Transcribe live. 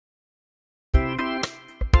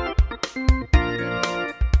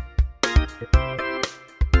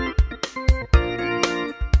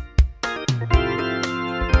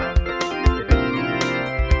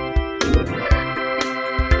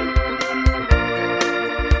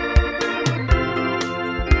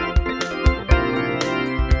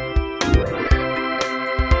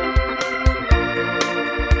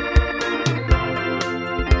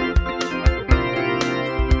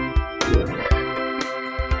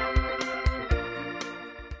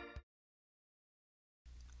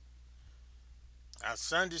Our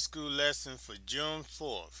Sunday school lesson for June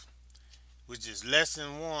 4th, which is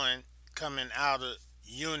lesson 1 coming out of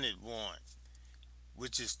unit 1,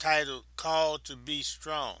 which is titled Called to Be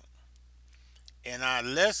Strong. And our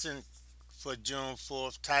lesson for June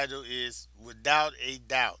 4th title is Without a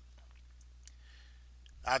Doubt.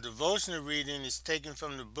 Our devotional reading is taken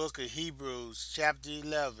from the book of Hebrews chapter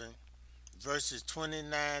 11 verses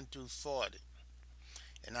 29 through 40.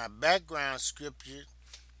 And our background scripture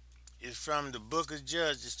is from the book of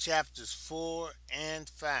Judges, chapters 4 and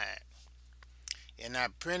 5. And our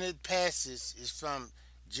printed passage is from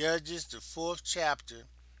Judges, the 4th chapter,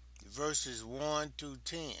 verses 1 through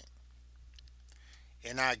 10.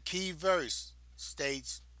 And our key verse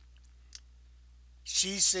states,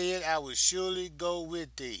 "She said, I will surely go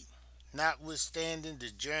with thee, notwithstanding the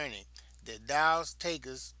journey that thou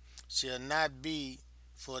takest shall not be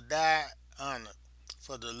for thy honor.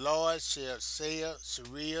 For the Lord shall sell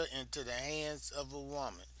Syria into the hands of a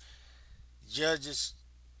woman." Judges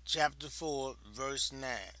chapter 4, verse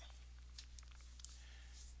 9.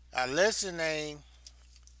 Our lesson aim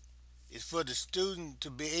is for the student to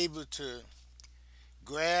be able to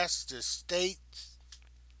grasp the state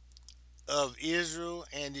of Israel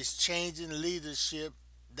and its changing leadership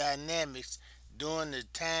dynamics during the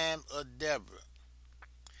time of Deborah.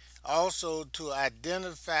 Also to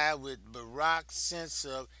identify with Barak's sense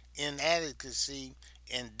of inadequacy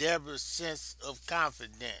and Deborah's sense of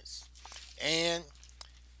confidence, and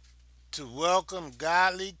to welcome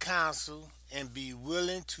godly counsel and be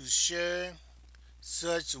willing to share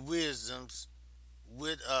such wisdoms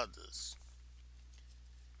with others.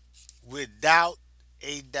 Without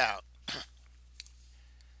a doubt.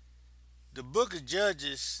 The book of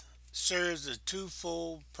Judges serves a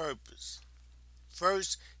twofold purpose.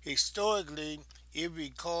 First, historically, it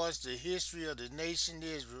records the history of the nation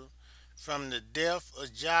Israel from the death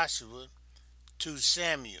of Joshua to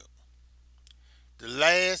Samuel, the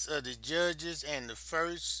last of the judges and the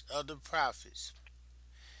first of the prophets.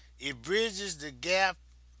 It bridges the gap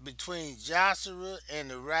between Joshua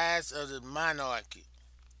and the rise of the monarchy.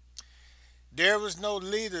 There was no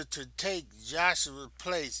leader to take Joshua's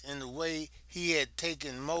place in the way he had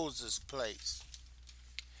taken Moses' place.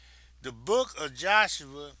 The book of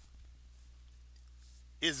Joshua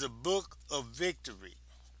is a book of victory.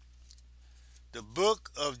 The book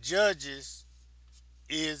of Judges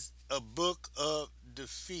is a book of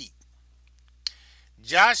defeat.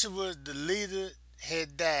 Joshua, the leader,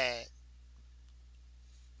 had died,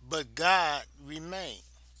 but God remained.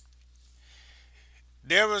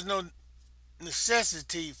 There was no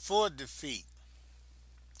necessity for defeat,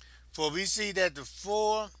 for we see that the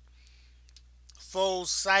fourfold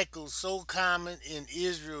cycle so common in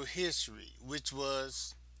Israel history, which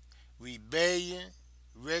was rebellion,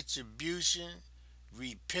 retribution,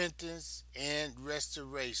 repentance, and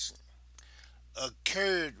restoration,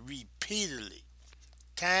 occurred repeatedly,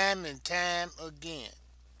 time and time again.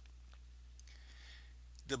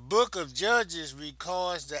 The book of Judges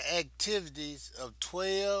records the activities of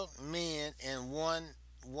 12 men and one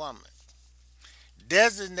woman,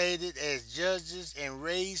 designated as judges and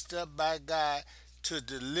raised up by God to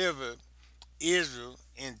deliver Israel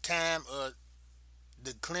in time of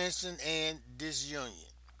declension and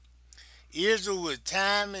disunion. Israel would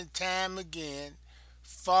time and time again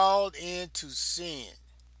fall into sin.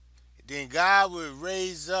 Then God would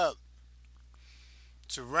raise up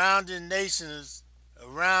surrounding nations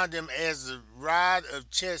around them as a rod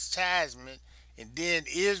of chastisement, and then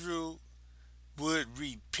Israel would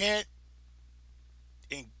repent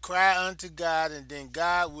and cry unto God, and then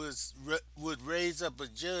God would raise up a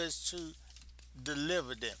judge to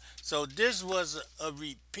deliver them. So this was a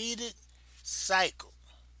repeated cycle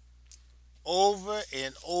over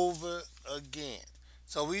and over again.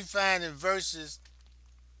 So we find in verses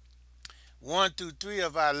 1 through 3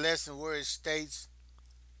 of our lesson where it states,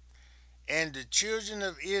 "And the children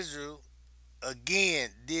of Israel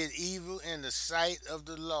again did evil in the sight of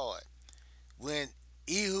the Lord when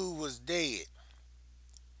Ehud was dead.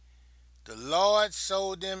 The Lord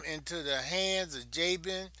sold them into the hands of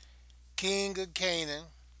Jabin, king of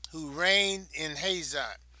Canaan, who reigned in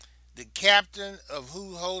Hazor. The captain of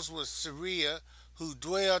whose host was Syria, who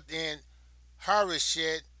dwelt in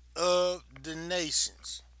Hareshet of the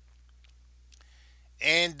nations.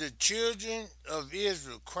 And the children of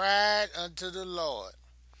Israel cried unto the Lord,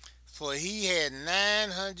 for he had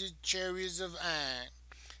 900 chariots of iron,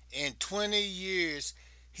 and 20 years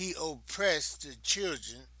he oppressed the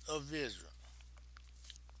children of Israel.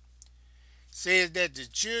 Says that the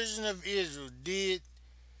children of Israel did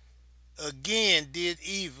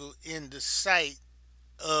evil in the sight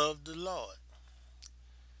of the Lord.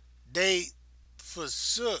 They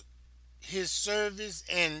forsook his service,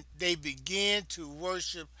 and they began to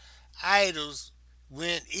worship idols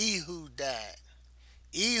when Ehud died.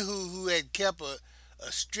 Ehud, who had kept a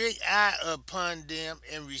strict eye upon them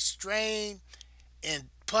and restrained and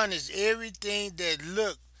punished everything that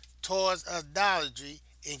looked towards idolatry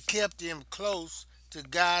and kept them close to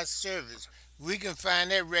God's service. We can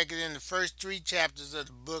find that record in the first 3 chapters of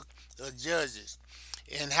the book of Judges,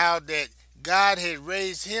 and how that God had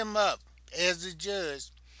raised him up as a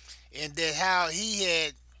judge, and that how he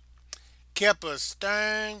had kept a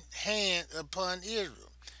stern hand upon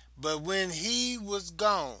Israel. But when he was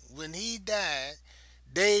gone, when he died,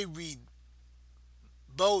 they revolted.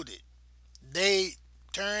 They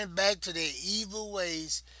turned back to their evil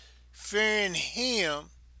ways, fearing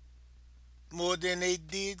him more than they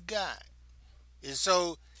did God. And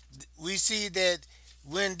so we see that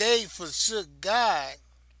when they forsook God,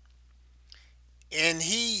 and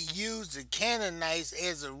he used the Canaanites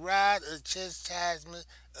as a rod of chastisement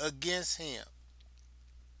against him.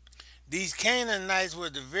 These Canaanites were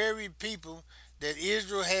the very people that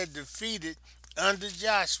Israel had defeated under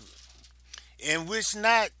Joshua, in which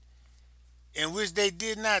they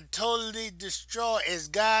did not totally destroy as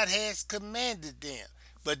God has commanded them.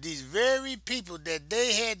 But these very people that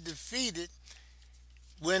they had defeated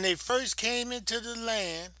when they first came into the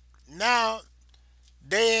land, now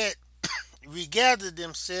they had regathered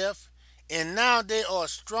themselves, and now they are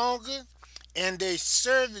stronger, and their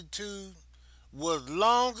servitude was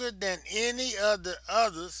longer than any of the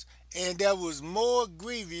others, and that was more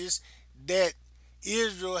grievous that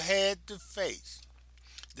Israel had to face.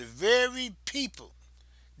 The very people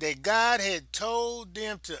that God had told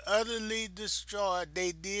them to utterly destroy,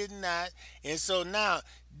 they did not. And so now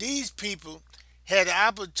these people had the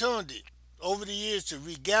opportunity over the years to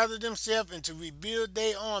regather themselves and to rebuild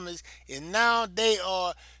their armies, and now they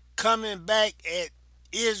are coming back at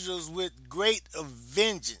Israel's with great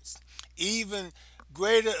vengeance, even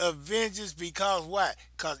greater of vengeance. Because why?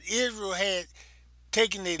 Because Israel had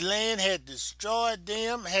taken their land, had destroyed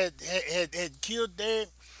them, had killed their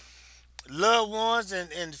loved ones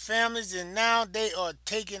and families, and now they are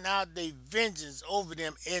taking out their vengeance over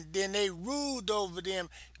them, and then they ruled over them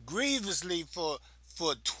grievously for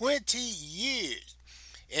 20 years.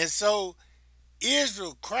 And so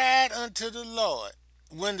Israel cried unto the Lord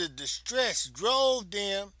when the distress drove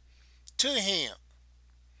them to him,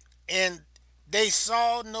 and they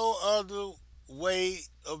saw no other way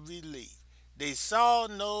of relief. They saw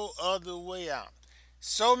no other way out.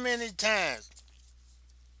 So many times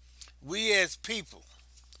we as people,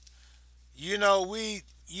 we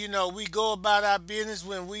go about our business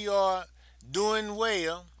when we are doing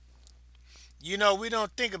well. We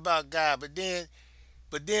don't think about God, but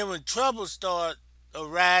then when trouble start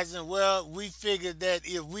arising, well, we figured that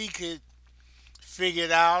if we could figure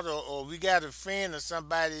it out, or we got a friend or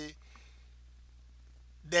somebody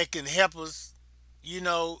that can help us,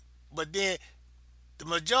 but then the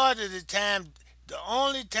majority of the time, the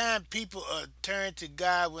only time people turn to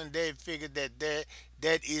God when they figure that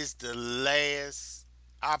is the last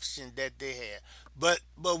option that they have. But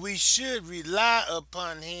we should rely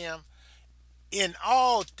upon him in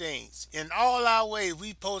all things. In all our ways,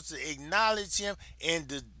 we supposed to acknowledge him and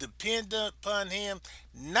to depend upon him,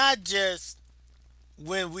 not just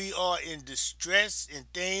when we are in distress and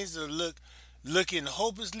things are looking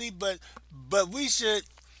hopelessly, but we should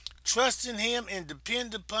trust in him and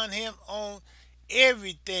depend upon him on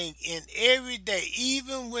everything in every day.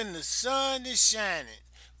 Even when the sun is shining,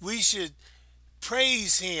 we should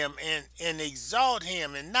praise him and exalt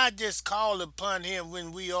him, and not just call upon him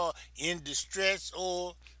when we are in distress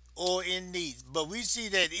or in need. But we see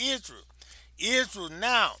that Israel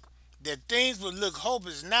now, that things would look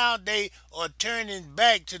hopeless, now they are turning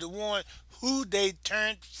back to the one who they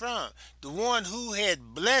turned from, the one who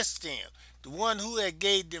had blessed them, the one who had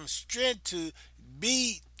gave them strength to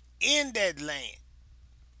be in that land.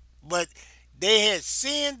 But they had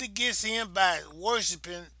sinned against him by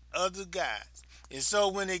worshiping other gods. And so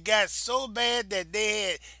when it got so bad that they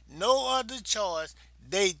had no other choice,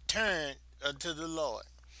 they turned unto the Lord.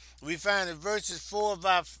 We find in verses 4 of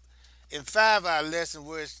our in 5 our lesson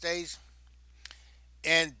where it states,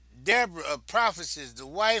 and Deborah, a prophetess, the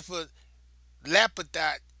wife of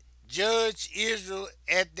Lapidoth, judged Israel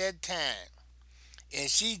at that time. And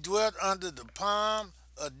she dwelt under the palm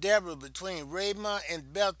of Deborah between Ramah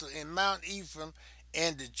and Bethel in Mount Ephraim,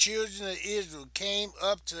 and the children of Israel came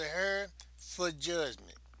up to her for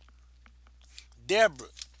judgment. Deborah,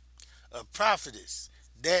 a prophetess,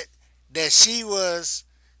 that that she was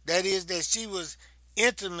that she was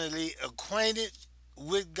intimately acquainted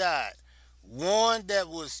with God, one that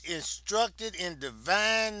was instructed in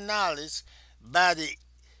divine knowledge by the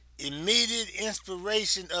immediate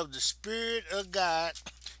inspiration of the Spirit of God,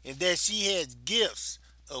 and that she had gifts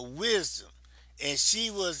of wisdom, and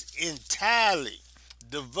she was entirely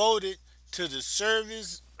devoted to the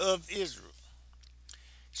service of Israel.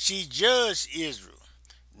 She judged Israel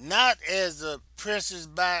not as a princess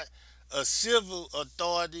by a civil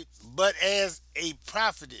authority, but as a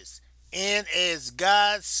prophetess and as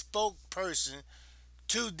God's spokesperson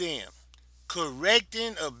to them,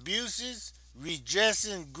 correcting abuses,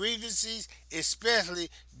 redressing grievances, especially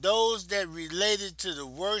those that related to the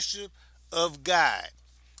worship of God.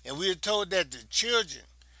 And we are told that the children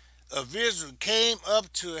of Israel came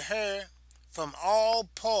up to her from all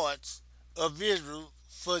parts of Israel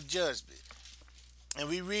for judgment. And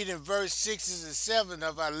we read in verse 6 and 7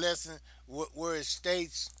 of our lesson where it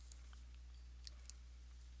states,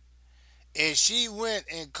 and she went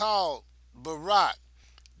and called Barak,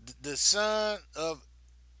 the son of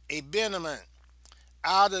Abinoam,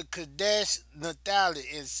 out of Kadesh Naphtali,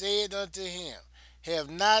 and said unto him, have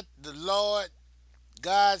not the Lord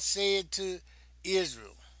God said to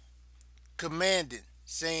Israel, commanding,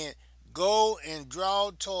 saying, go and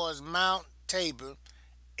draw towards Mount Tabor,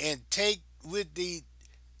 and take with thee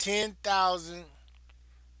 10,000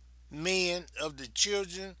 men of the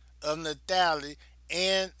children of Naphtali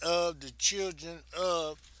and of the children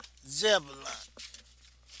of Zebulun.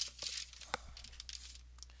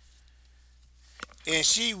 And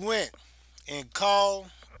she went and called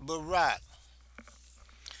Barak.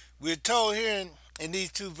 We're told here in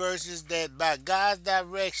these two verses that by God's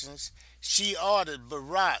directions, she ordered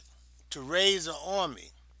Barak to raise an army,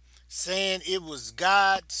 saying it was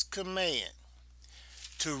God's command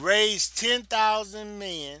to raise 10,000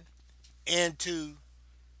 men and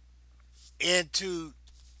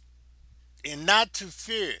not to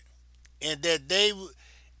fear, and that they would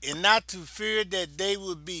and not to fear that they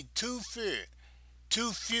would be too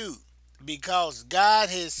few, because God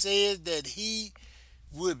has said that he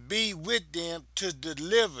would be with them to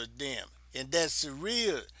deliver them, and that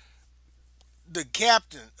Syria, the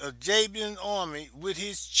captain of Jabin's army, with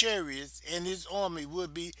his chariots and his army,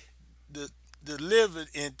 would be delivered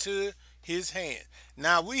into his hand.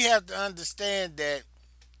 Now we have to understand that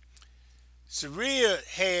Syria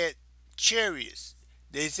had chariots.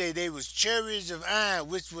 They say they was chariots of iron,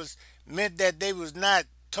 which was meant that they was not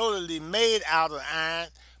totally made out of iron,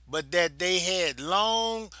 but that they had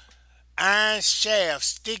long iron shafts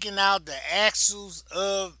sticking out the axles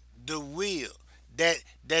of the wheel, that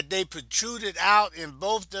they protruded out in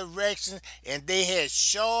both directions, and they had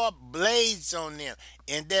sharp blades on them,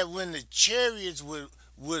 and that when the chariots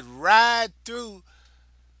would ride through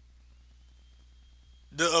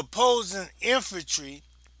the opposing infantry,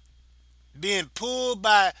 being pulled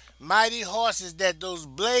by mighty horses, that those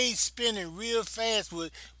blades spinning real fast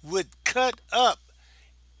would cut up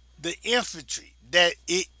the infantry, that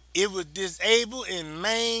it would disable and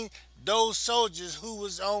maim those soldiers who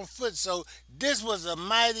was on foot. So this was a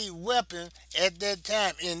mighty weapon at that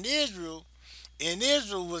time. Israel did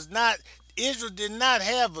not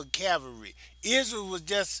have a cavalry. Israel was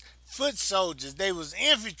just foot soldiers. They was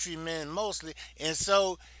infantrymen mostly, and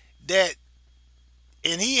so that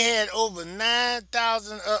and he had over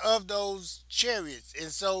 9,000 of those chariots.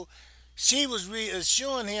 And so she was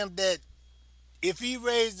reassuring him that if he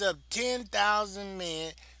raised up 10,000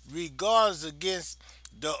 men, regardless against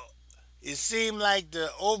the, it seemed like the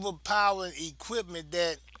overpowering equipment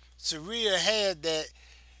that Syria had,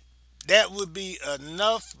 that would be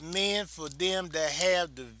enough men for them to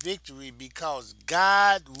have the victory, because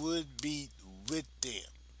God would be with them.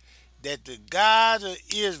 That the God of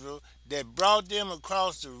Israel that brought them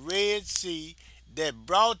across the Red Sea, that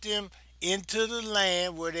brought them into the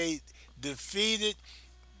land where they defeated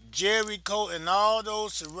Jericho and all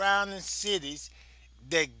those surrounding cities,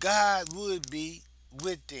 that God would be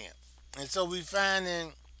with them. And so we find in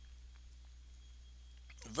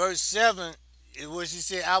verse 7 where she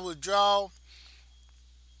said, I would draw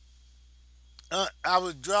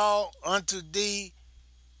unto thee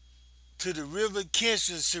to the river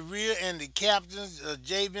Kishon, Syria, and the captains of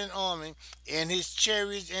Jabin army, and his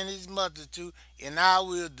chariots and his multitude, and I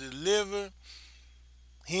will deliver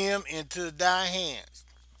him into thy hands.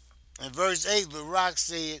 In verse 8, Barak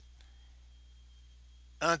said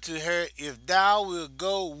unto her, If thou wilt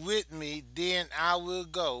go with me, then I will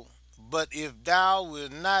go. But if thou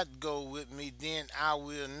wilt not go with me, then I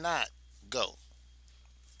will not go.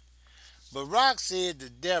 Barak said to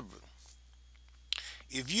Deborah,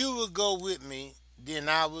 If you will go with me, then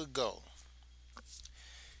I will go.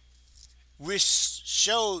 Which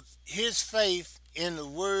showed his faith in the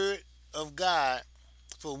word of God,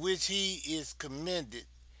 for which he is commended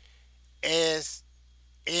as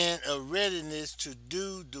in a readiness to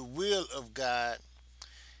do the will of God,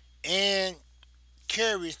 and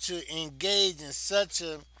courage to engage in such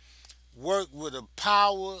a work with a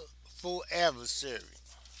powerful adversary.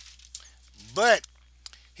 But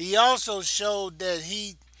he also showed that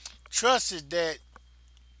he trusted that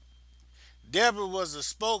Deborah was a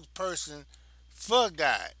spokesperson for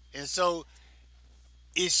God. And so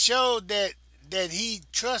it showed that he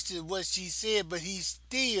trusted what she said, but he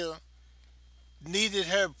still needed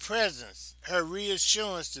her presence, her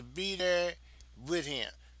reassurance to be there with him.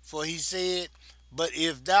 For he said, But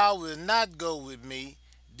if thou wilt not go with me,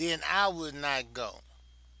 then I will not go.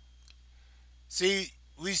 See,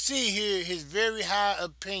 we see here his very high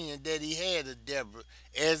opinion that he had of Deborah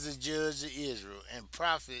as a judge of Israel and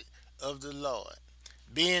prophet of the Lord,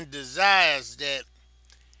 being desirous that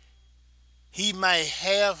he might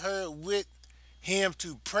have her with him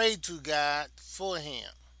to pray to God for him,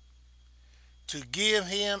 to give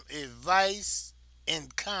him advice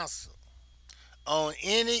and counsel on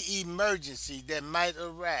any emergency that might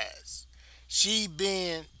arise, she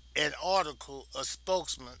being an article, a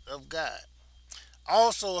spokesman of God.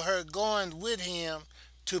 Also her going with him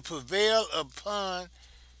to prevail upon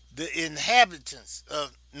the inhabitants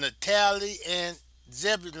of Naphtali and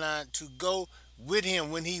Zebulun to go with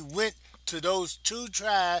him when he went to those two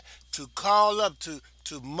tribes to call up, to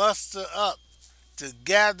muster up, to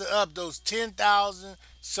gather up those 10,000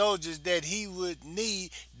 soldiers that he would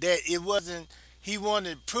need, that it wasn't, he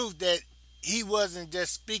wanted proof that he wasn't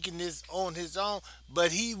just speaking this on his own,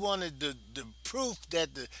 but he wanted the proof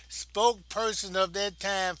that the spokesperson of that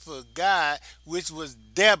time for God, which was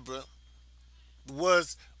Deborah,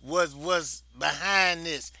 was behind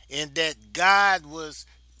this, and that God was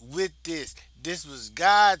with this. This was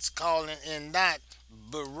God's calling and not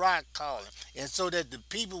Barak calling. And so that the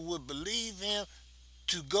people would believe him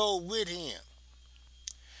to go with him.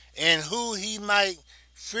 And who he might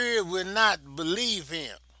fear would not believe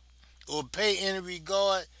him or pay any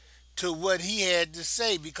regard to what he had to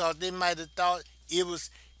say, because they might have thought it was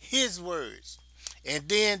his words. And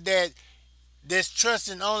then that's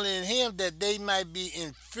trusting only in him, that they might be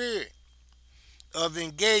in fear of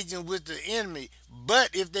engaging with the enemy. But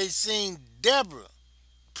if they seen Deborah's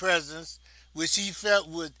presence, which he felt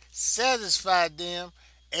would satisfy them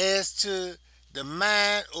as to the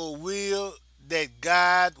mind or will that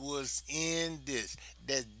God was in this,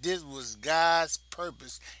 that this was God's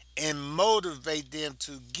purpose, and motivate them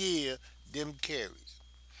to give them courage.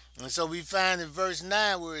 And so we find in verse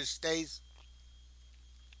 9 where it states,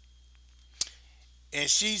 And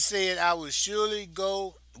she said, I will surely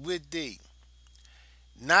go with thee,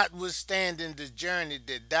 notwithstanding the journey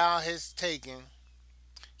that thou hast taken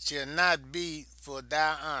shall not be for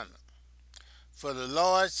thy honor. For the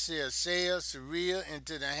Lord shall sell Syria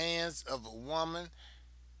into the hands of a woman.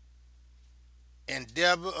 And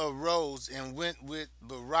Deborah arose and went with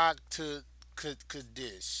Barak to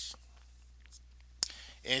Kadesh.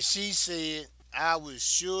 And she said, I will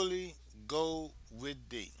surely go with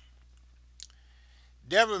thee.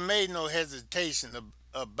 Deborah made no hesitation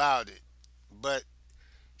about it, but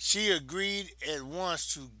she agreed at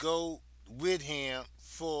once to go with him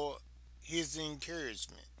for his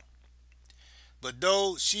encouragement. But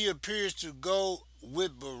though she appears to go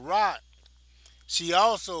with Barak, she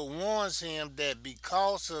also warns him that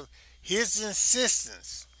because of his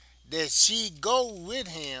insistence that she go with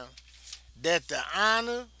him, that the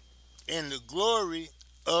honor and the glory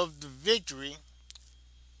of the victory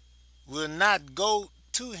will not go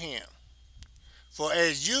to him. For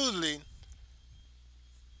as usually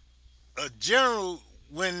a general,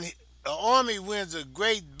 when an army wins a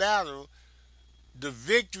great battle, the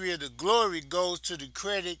victory or the glory goes to the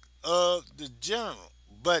credit of the general.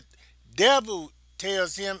 But Deborah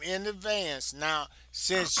tells him in advance, now,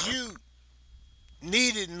 since you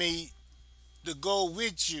needed me to go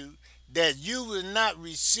with you, that you will not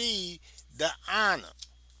receive the honor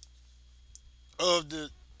of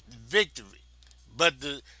the victory, but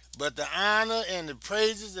but the honor and the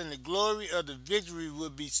praises and the glory of the victory will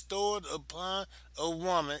be stored upon a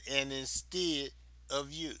woman and instead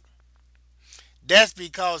of you. That's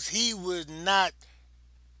because he would not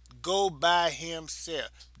go by himself,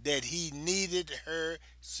 that he needed her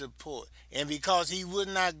support. And because he would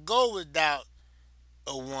not go without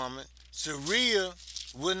a woman, Syria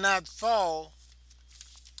would not fall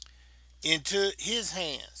into his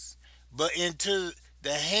hands, but into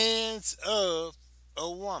the hands of a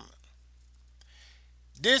woman.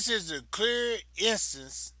 This is a clear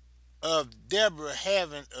instance of Deborah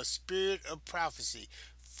having a spirit of prophecy.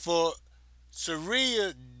 For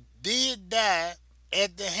Syria did die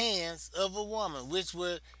at the hands of a woman, which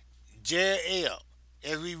was Jael.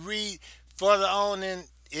 As we read further on in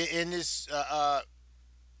this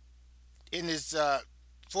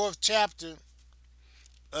fourth chapter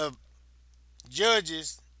of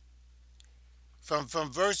Judges,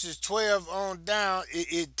 from verses 12 on down,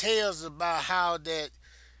 it tells about how that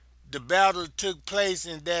the battle took place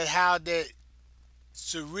and that how that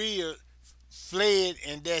Syria fled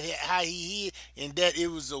and that how he hid and that it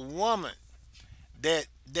was a woman that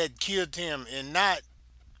killed him and not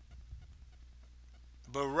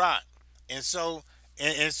Barak. And so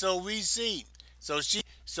we see. So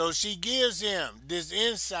she gives him this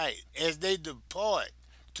insight as they depart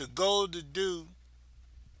to go to do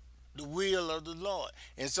the will of the Lord.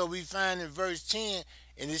 And so we find in verse 10,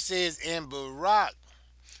 and it says, and Barak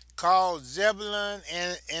called Zebulun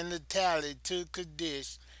and Naphtali to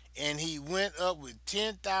Kadesh, and he went up with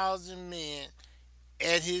 10,000 men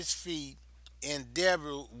at his feet, and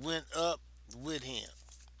Deborah went up with him.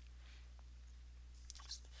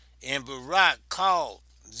 And Barak called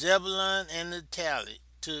Zebulun and Naphtali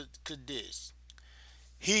to Kadesh.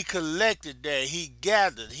 He collected there, he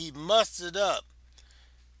gathered, he mustered up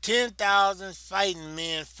 10,000 fighting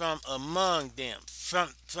men from among them,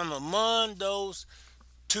 from among those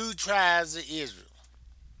two tribes of Israel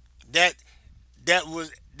that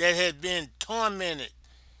that had been tormented,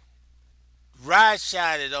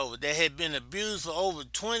 rod-shotted over, that had been abused for over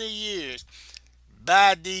 20 years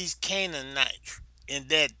by these Canaanites, and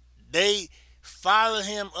that they followed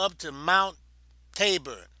him up to Mount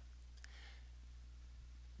Tabor.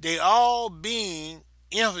 They all being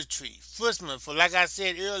infantry, footmen. For like I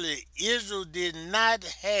said earlier, Israel did not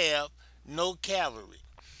have no cavalry.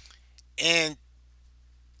 And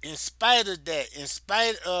in spite of that, in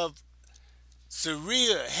spite of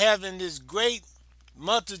Syria having this great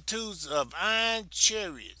multitudes of iron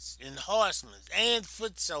chariots and horsemen and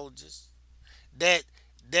foot soldiers, that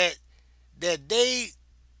that that they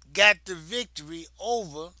got the victory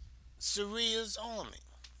over Syria's army.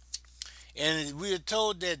 And we are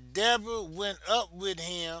told that Deborah went up with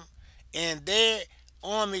him and their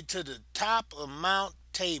army to the top of Mount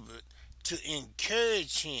Tabor to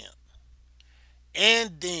encourage him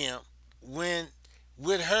and them when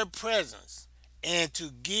with her presence and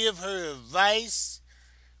to give her advice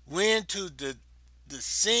when to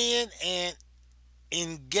descend and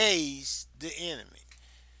engage the enemy.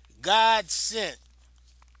 God sent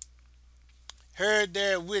her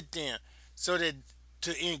there with them so that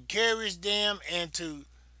to encourage them and to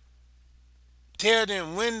tell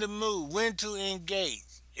them when to move, when to engage,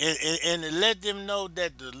 and to let them know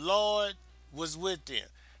that the Lord was with them.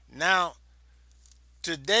 Now,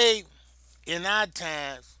 today, in our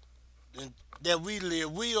times that we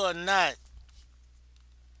live, we are not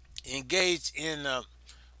engaged in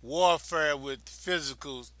warfare with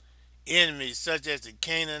physical enemies such as the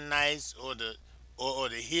Canaanites or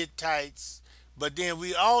the Hittites. But then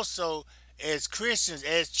we also, as Christians,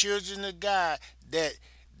 as children of God, that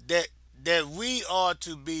that that we are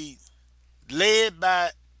to be led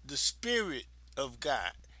by the Spirit of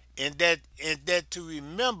God, and that to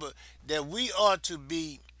remember that we are to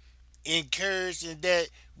be encouraged and that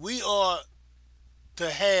we are to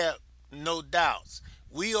have no doubts.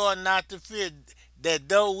 We are not to fear that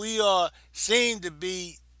though we are seen to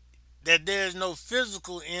be that there is no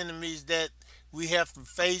physical enemies that we have to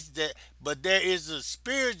face that, but there is a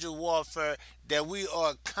spiritual warfare that we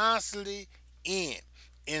are constantly in.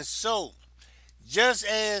 And so, just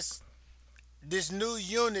as this new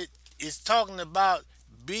unit is talking about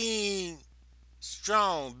being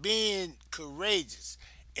strong, being courageous,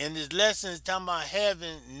 and this lesson is talking about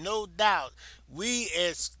having no doubt, we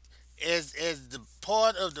as the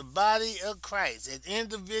part of the body of Christ, as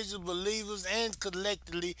individual believers and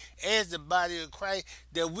collectively as the body of Christ,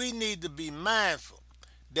 that we need to be mindful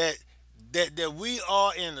that that we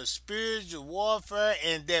are in a spiritual warfare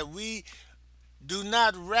and that we do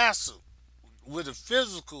not wrestle with a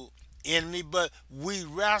physical enemy, but we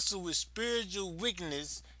wrestle with spiritual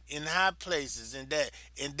weakness in high places, and that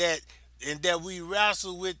and that we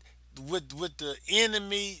wrestle with the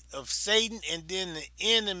enemy of Satan, and then the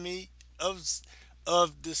enemy of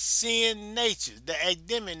the sin nature, the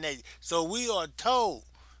Adamic nature. So we are told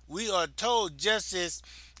just as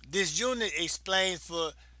this unit explains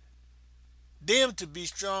for them to be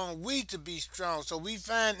strong, we to be strong. So we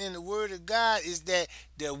find in the Word of God is that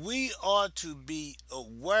we are to be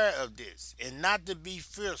aware of this and not to be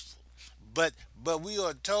fearful. But we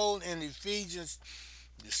are told in Ephesians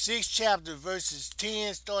the sixth chapter, verses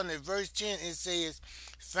 10, starting at verse 10, it says,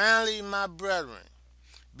 "Finally, my brethren,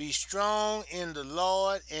 be strong in the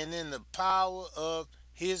Lord and in the power of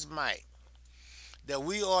his might." That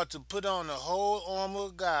we are to put on the whole armor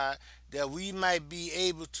of God, that we might be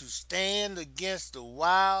able to stand against the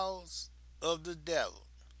wiles of the devil.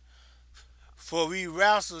 For we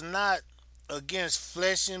wrestle not against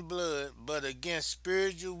flesh and blood, but against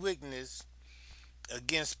spiritual wickedness,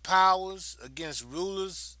 against powers, against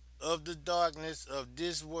rulers of the darkness of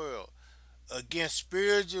this world, against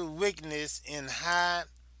spiritual wickedness in high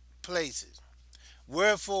places.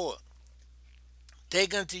 Wherefore,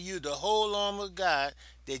 take unto you the whole armor of God,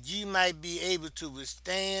 that ye might be able to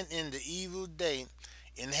withstand in the evil day,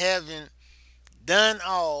 and having done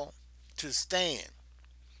all, to stand.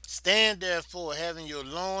 Stand therefore, having your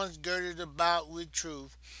loins girded about with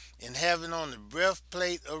truth, and having on the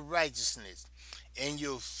breastplate of righteousness, and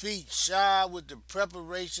your feet shod with the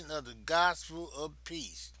preparation of the gospel of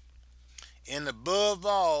peace. And above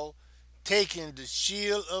all, taking the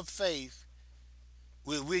shield of faith,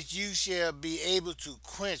 with which you shall be able to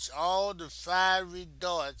quench all the fiery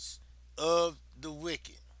darts of the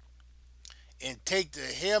wicked, and take the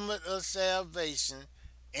helmet of salvation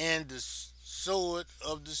and the sword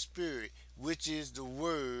of the Spirit, which is the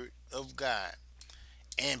word of God,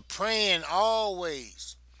 and praying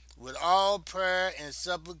always with all prayer and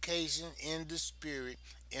supplication in the Spirit,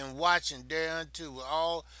 and watching thereunto with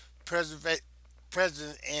all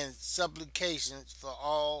presence and supplications for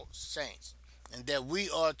all saints. And that we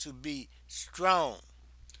are to be strong.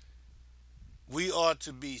 We are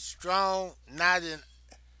to be strong, not in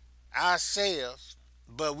ourselves,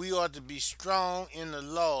 but we are to be strong in the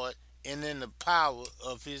Lord and in the power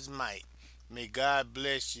of his might. May God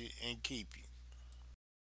bless you and keep you.